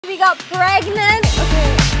We got pregnant.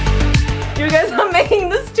 Okay. You guys are making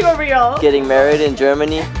this too real. Getting married in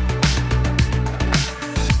Germany.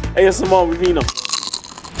 ASMR with Nina.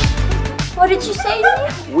 What did you say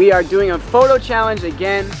to me? We are doing a photo challenge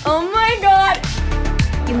again. Oh my god.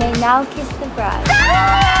 You may now kiss the bride.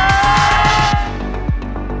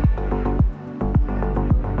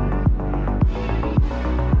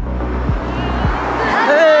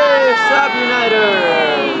 Hey, sup, Uniters?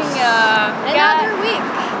 Another week.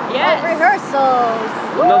 Yes. Of rehearsals.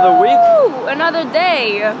 Another week, Woo! Another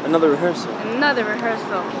day. another rehearsal. Another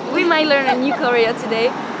rehearsal. We might learn a new choreo today,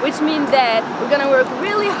 which means that we're gonna work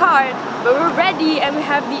really hard, but we're ready and we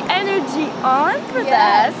have the energy on for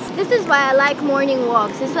that. This is why I like morning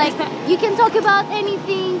walks. It's like you can talk about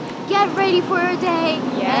anything, get ready for your day.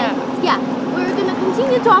 Yeah. And yeah, we're gonna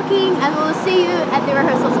continue talking and we'll see you at the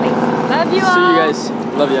rehearsal space. Love you all. See you guys.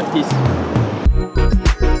 Love you. Peace.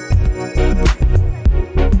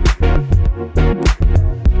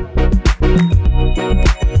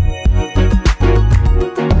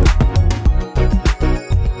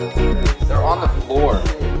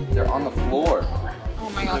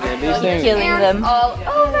 Killing them. All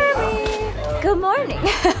over me. Good morning.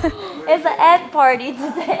 It's an ant party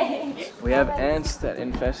today. We have ants that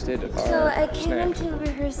infested our So I came snack. into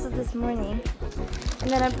rehearsal this morning and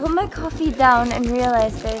then I put my coffee down and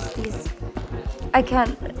realized there's these, I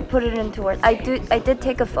can't put it into words. I did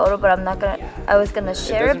take a photo, but I was gonna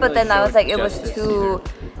share it, but then I was like, it was too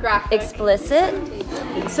explicit.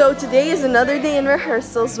 So today is another day in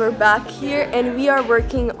rehearsals. We're back here and we are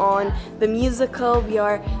working on the musical. We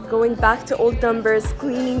are going back to old numbers,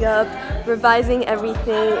 cleaning up, revising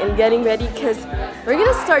everything and getting ready because we're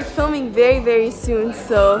gonna start filming very soon.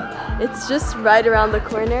 So it's just right around the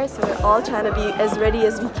corner. So we're all trying to be as ready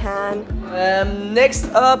as we can. Next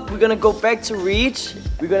up, we're gonna go back to Reach.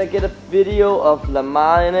 We're gonna get a video of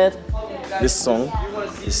Lamar in it. This song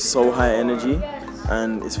is so high energy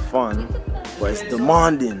and it's fun, but it's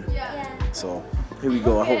demanding. So here we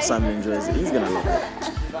go. I hope Simon enjoys it. He's gonna love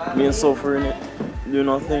it. Me and Sophie in it, doing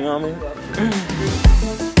our thing, I mean.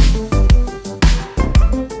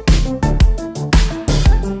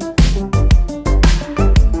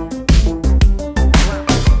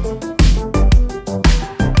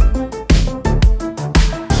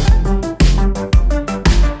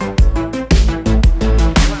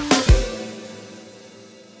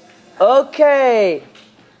 Okay.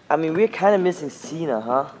 I mean, we're kind of missing Sina,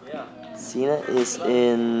 huh? Yeah. Sina is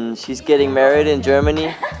she's getting married in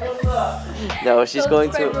Germany. No, she's going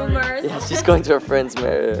to. Rumors. Yeah, she's going to her friend's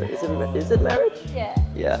marriage. Is it marriage? Yeah.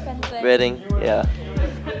 Yeah. Wedding. Yeah.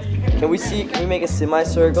 Can we make a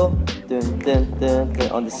semicircle? Dun, dun, dun,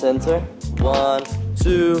 dun, on the center. 1,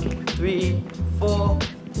 2, 3, 4,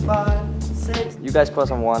 5, 6. You guys cross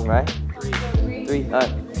on 1, right?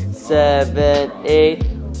 3. 7, 8.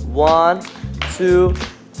 1, 2,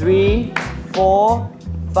 3, 4,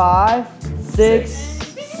 5, 6,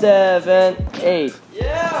 7, 8.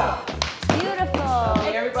 Yeah!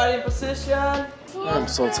 Beautiful. Everybody in position. I'm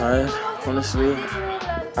so tired, honestly.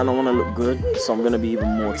 I don't want to look good, so I'm gonna be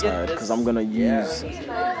even more tired because I'm gonna use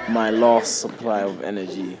my last supply of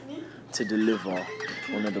energy to deliver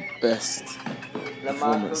one of the best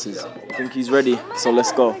performances. I think he's ready, so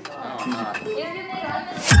let's go.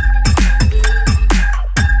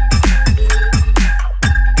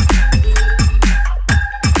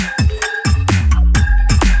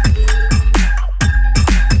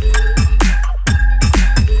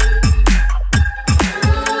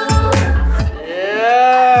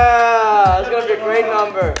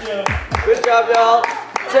 Good job, y'all.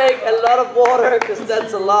 Take a lot of water, because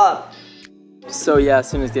that's a lot. So yeah,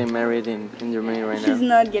 Sina's getting married in Germany right now. She's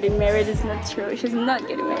not getting married, it's not true. She's not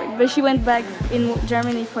getting married. But she went back in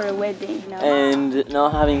Germany for a wedding now. And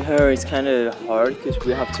not having her is kind of hard because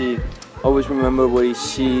we have to always remember what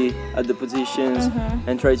is she at the positions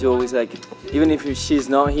and try to always like, even if she's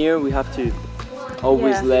not here, we have to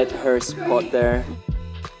always let her spot there.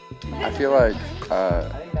 I feel like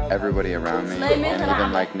everybody around me, and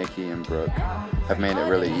even like Nikki and Brooke, have made it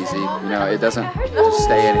really easy. You know, it doesn't just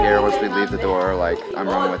stay in here once we leave the door. Like, I'm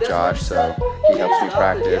rooming with Josh, so he helps me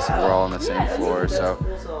practice, and we're all on the same floor. So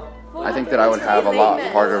I think that I would have a lot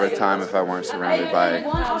harder of a time if I weren't surrounded by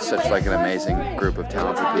such like an amazing group of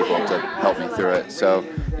talented people to help me through it. So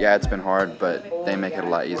yeah, it's been hard, but they make it a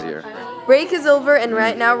lot easier. Break is over and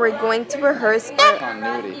right now we're going to rehearse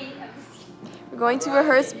Continuity. We're going to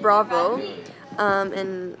rehearse Bravo.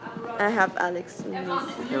 And I have Alex and he's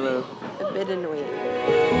a bit annoying.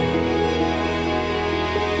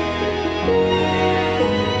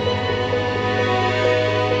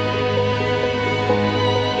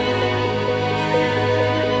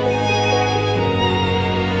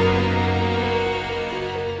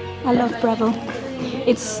 I love Bravo.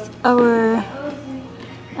 It's our,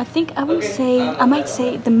 I might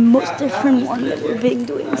say the most different one that we've been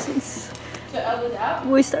doing since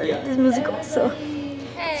we started this musical. So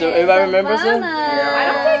everybody remembers it?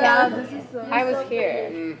 I don't think I was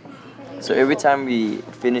here. So every time we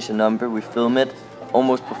finish a number, we film it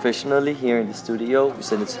almost professionally here in the studio. We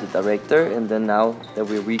send it to the director, and then now that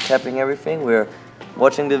we're recapping everything, we're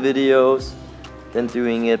watching the videos, then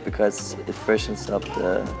doing it because it freshens up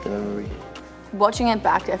the memory. Watching it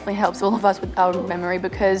back definitely helps all of us with our memory,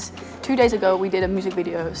 because 2 days ago we did a music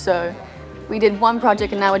video, so we did one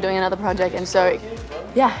project and now we're doing another project, and so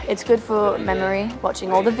yeah, it's good for memory,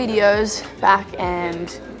 watching all the videos back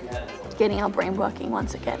and getting our brain working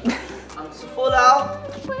once again. Full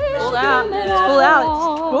out! Full out! It's full out!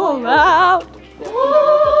 It's full out!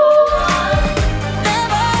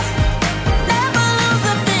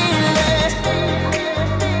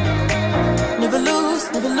 Never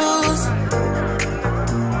lose, never lose.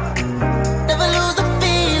 Never lose the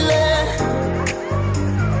feeling.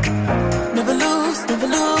 Never lose, never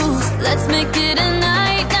lose. Let's make it a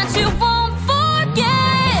night that you won't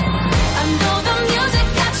forget. I know the music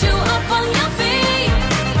got you up on your feet.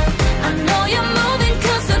 I know you're moving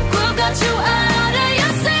 'cause the groove got you out of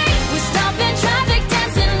your seat. We stop in traffic,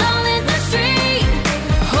 dancing all in the street.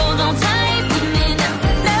 Hold on tight with me now.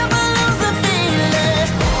 Never lose the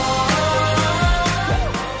feeling.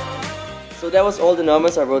 So that was all the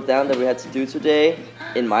numbers I wrote down that we had to do today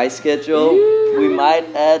in my schedule. We might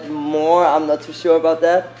add more, I'm not too sure about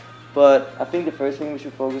that. But I think the first thing we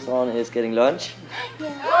should focus on is getting lunch.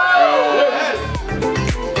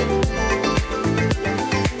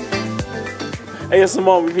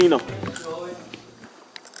 ASMR with Vino.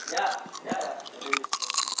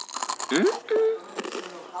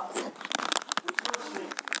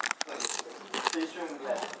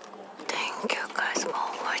 Thank you guys for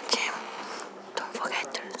watching. Don't forget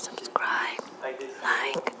to subscribe, like,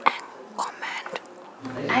 and comment.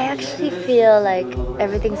 I actually feel like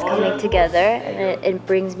everything's coming together, and it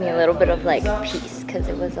brings me a little bit of like peace, because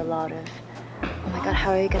it was a lot of, oh my god,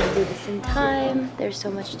 how are you gonna do this in time? There's so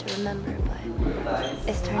much to remember, but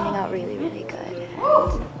it's turning out really, really good.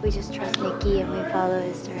 And we just trust Nikki and we follow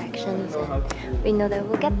his directions, and we know that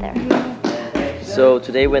we'll get there. So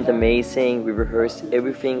today went amazing. We rehearsed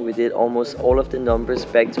everything. We did almost all of the numbers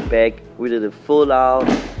back to back. We did a full out,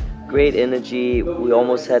 great energy. We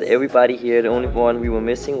almost had everybody here. The only one we were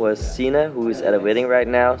missing was Sina, who is at a wedding right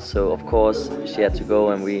now. So of course she had to go,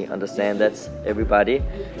 and we understand that's everybody.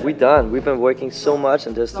 We're done. We've been working so much,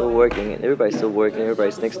 and they're still working, and everybody's still working.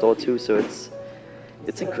 Everybody's next door too. So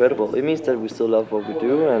it's incredible. It means that we still love what we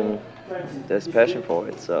do, and there's passion for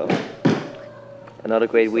it. So another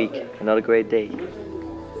great week, another great day.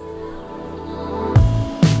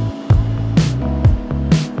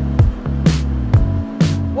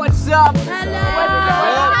 What's up? Hello!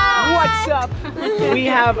 What's up? We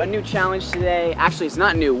have a new challenge today. Actually, it's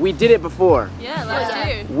not new. We did it before. Yeah, last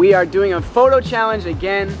year. We are doing a photo challenge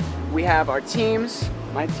again. We have our teams,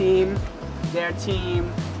 my team, their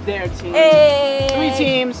team, their team. Hey. 3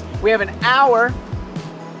 teams. We have an hour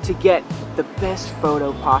to get the best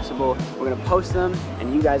photo possible. We're gonna post them,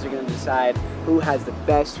 and you guys are gonna decide who has the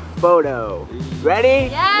best photo. Ready?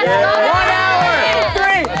 Yes! Yeah. 1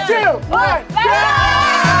 hour! 3, 2, 1, go!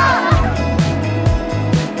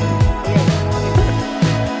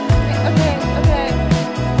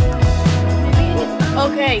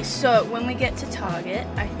 Okay, so when we get to Target,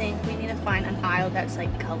 I think we need to find an aisle that's like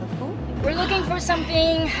colorful. We're looking for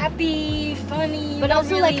something happy, funny, but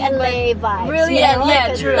also really, like LA vibes. Really, you know?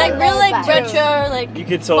 yeah, true. Like real, like vibes. retro, like You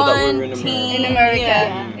can tell fun, that we're in America. In America.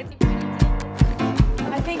 Yeah.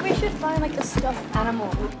 I think we should find like a stuffed animal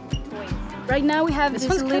with toys. Right now we have this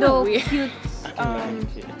little cute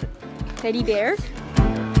teddy bear.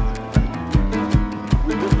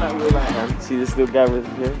 We look like we're like, see this little guy with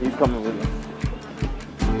here? He's coming with us.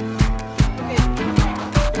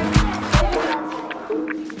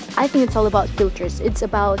 I think it's all about filters. It's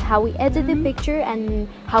about how we edit the picture and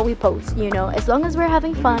how we pose, you know. As long as we're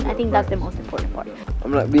having fun, I think that's the most important part.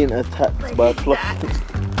 I'm like being attacked by a clock. Okay,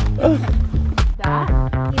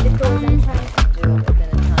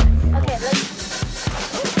 let's...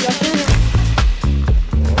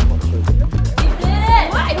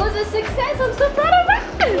 It was a success. I'm so proud of us.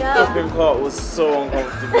 The second part was so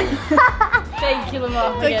uncomfortable. Thank you,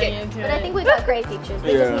 Lamar, for getting into it. But I think we got great pictures.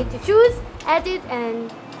 We Yeah. just need to choose, edit,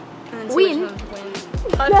 and win.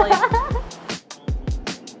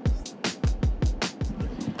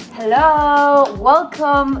 Hello,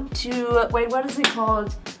 welcome to, wait, what is it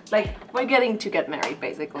called? Like, we're getting to get married,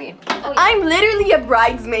 basically. I'm literally a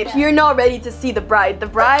bridesmaid. You're not ready to see the bride. The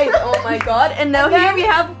bride, oh my god. And now here we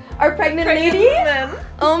have our pregnant lady.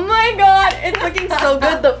 Oh my god, it's looking so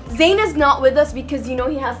good. Zayn is not with us because you know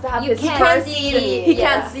he has to have his first. He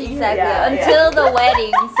can't see exactly until the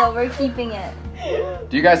wedding, so we're keeping it.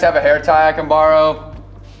 Do you guys have a hair tie I can borrow?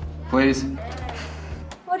 Please?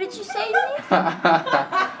 What did you say to me?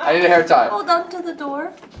 I need a hair tie. Hold on to the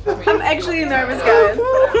door. I'm actually nervous, guys.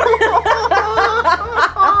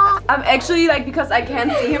 I'm actually like, because I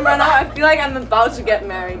can't see him right now, I feel like I'm about to get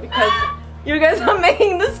married because you guys are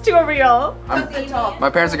making this too real. My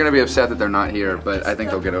parents are gonna be upset that they're not here, but I think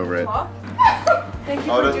they'll get over it. Thank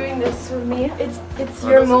you for doing this for me. It's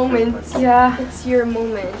your moment. Yeah, it's your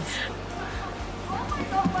moment.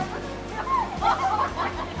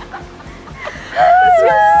 This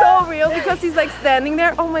feels so real because he's like standing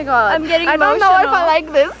there. Oh my god. I'm getting emotional. I don't know if I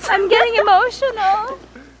like this. I'm getting emotional.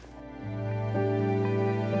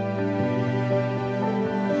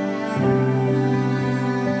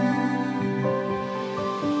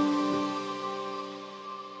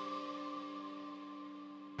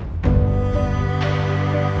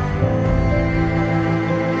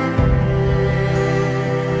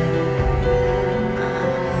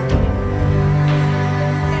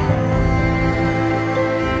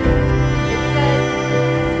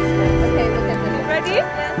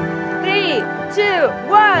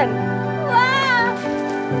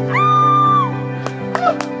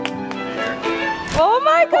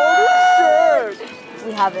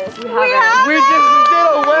 We have it. We just did a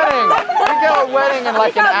wedding. We got a wedding in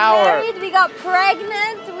like an hour. Married, we got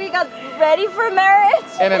pregnant. We got ready for marriage.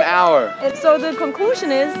 In an hour. And so the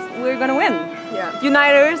conclusion is we're gonna win. Yeah.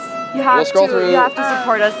 Uniters, you have to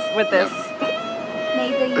support us with this.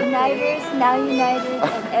 May the uniters, now united,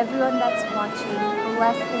 and everyone that's watching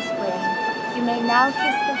bless this wedding. You may now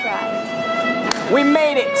kiss the bride. We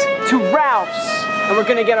made it to Ralph's, and we're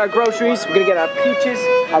gonna get our groceries. We're gonna get our peaches,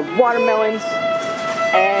 our watermelons,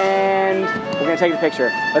 and we're gonna take the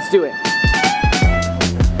picture. Let's do it.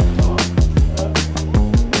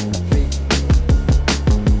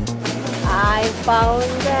 I found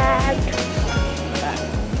that.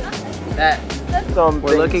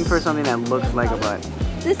 We're looking for something that looks like a butt.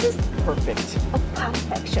 This is Perfect.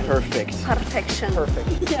 perfection. Perfect. Perfection.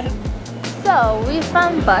 Perfect. Yes. So we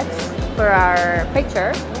found butts for our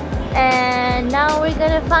picture, and now we're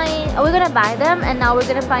gonna buy them, and now we're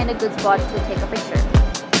gonna find a good spot to take a picture.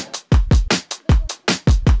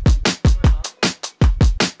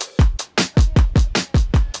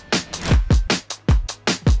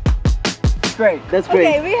 Great, that's great.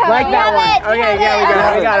 Okay, we have like it. that one. Okay, yeah, we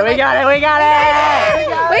got it. We got it. We got it. We got it.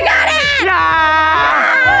 Okay,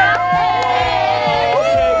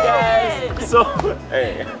 guys. So,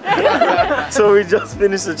 so we just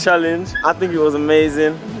finished the challenge. I think it was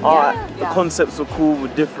amazing. The concepts were cool, were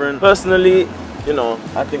different. Personally, you know,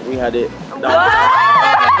 I think we had it.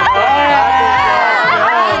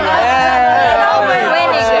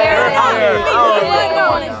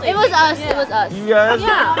 It was us. It was us. You guys?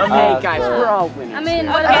 Hey guys, we're all winners. I mean,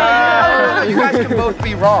 You guys can both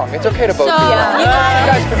be wrong. It's okay to both be wrong. You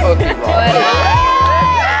guys can both be wrong.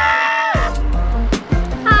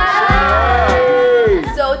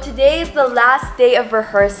 So today is the last day of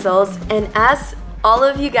rehearsals, and as all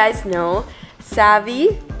of you guys know,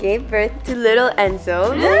 Savvy gave birth to little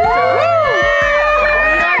Enzo. We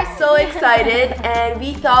are so excited, and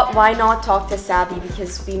we thought, why not talk to Savvy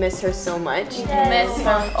because we miss her so much. We miss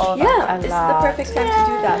her a Yeah, it's the perfect time to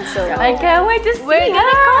do that. So I can't wait to see We're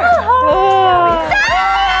gonna call her.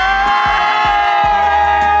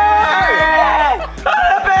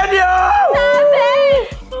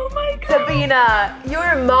 Sabina,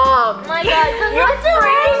 your mom. Oh my god,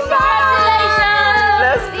 congratulations!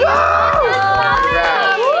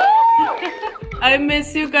 I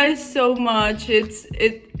miss you guys so much.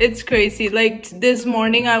 It's crazy. Like this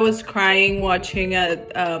morning, I was crying watching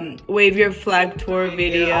a Wave Your Flag tour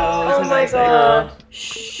videos, Oh and my I was god. like,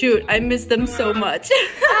 shoot, I miss them so much.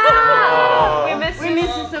 We miss you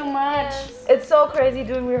so much. It's so crazy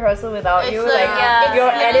doing rehearsal without you. Like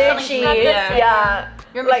your energy. Yeah.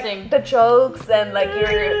 You're like missing. the jokes and like your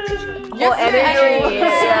whole energy.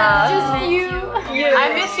 Yeah. Just you.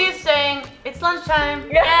 I miss you saying, it's lunchtime.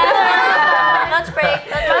 Lunch break.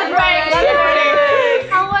 Lunch break.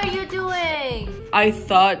 How are you doing? I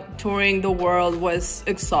thought touring the world was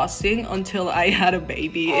exhausting until I had a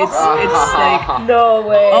baby. It's like, No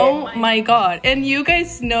way. oh my god. And you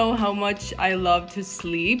guys know how much I love to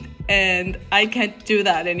sleep, and I can't do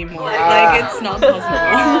that anymore. Like, it's not possible.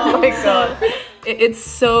 Oh my god.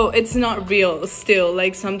 it's not real still.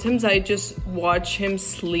 Like sometimes I just watch him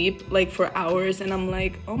sleep like for hours and I'm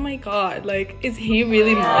like, oh my god, like is he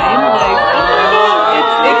really mine? Like oh my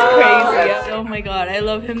god, it's crazy. Oh my god, I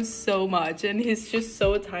love him so much and he's just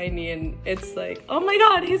so tiny and it's like, oh my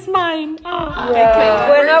god, he's mine. Oh,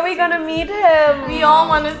 When are we gonna meet him? We all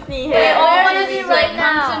want to see him. We all want to see see right come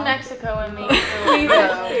now. to Mexico and meet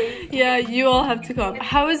him. yeah, you all have to come.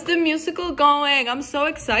 How is the musical going? I'm so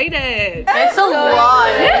excited. It's a lot.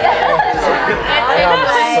 I am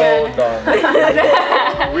so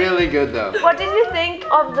done. Really good though. What did you think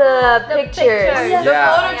of the pictures?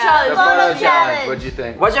 Yeah. Photo challenge. The photo challenge. What'd you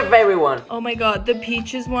think? What's your favorite one? Oh my god, the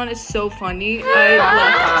peaches one is so funny. I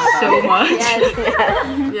laughed so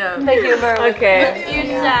much. Yeah. Thank you very much. Okay.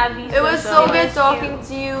 You're savvy. It was so good talking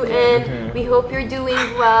to you, and we hope you're doing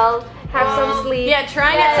well. Have some sleep. Yeah,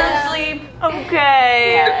 try and get some sleep.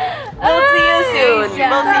 Okay. We'll see you soon. We'll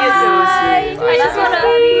see you soon. I just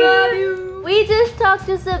wanna We just talked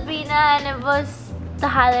to Sabina and it was the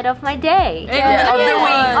highlight of my day.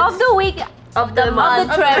 Yeah. Of the week. Of the month.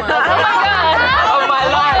 Of the trip. Oh my god. Oh my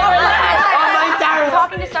life.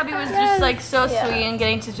 Talking to Sabi was just like so sweet and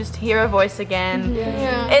getting to just hear her voice again.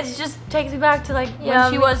 It's just takes me back to like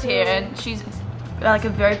when she was here and she's like a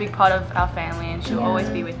very big part of our family and she'll always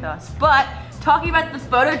be with us. But talking about the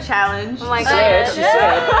photo challenge. Oh my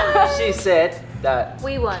god. She said that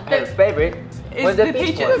We won. her favorite was the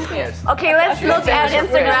peaches. Yes. Okay, let's look at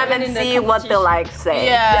Instagram and see what the likes say.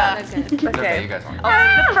 Yeah. Okay, you guys want.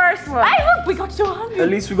 The first one. Hey, look, we got to 100. At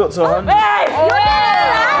least we got to 100.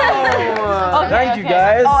 Oh, Thank you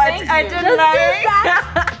guys. I didn't know.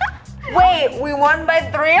 Wait, we won by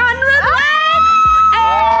 300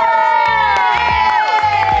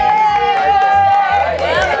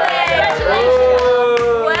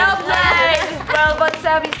 Well played. Well, but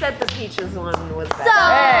Savvy said the peaches one was better.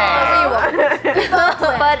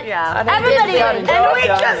 But Yeah. everybody And we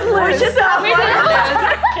just lose.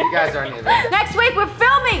 You guys aren't either. Next week we're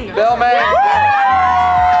filming. Filming.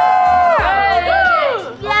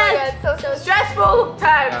 Yes. So Stressful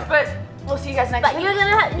times, but we'll see you guys next But week. you're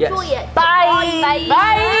gonna enjoy it. Bye. Bye.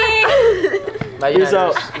 Bye. Bye, Peace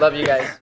out. Love you guys.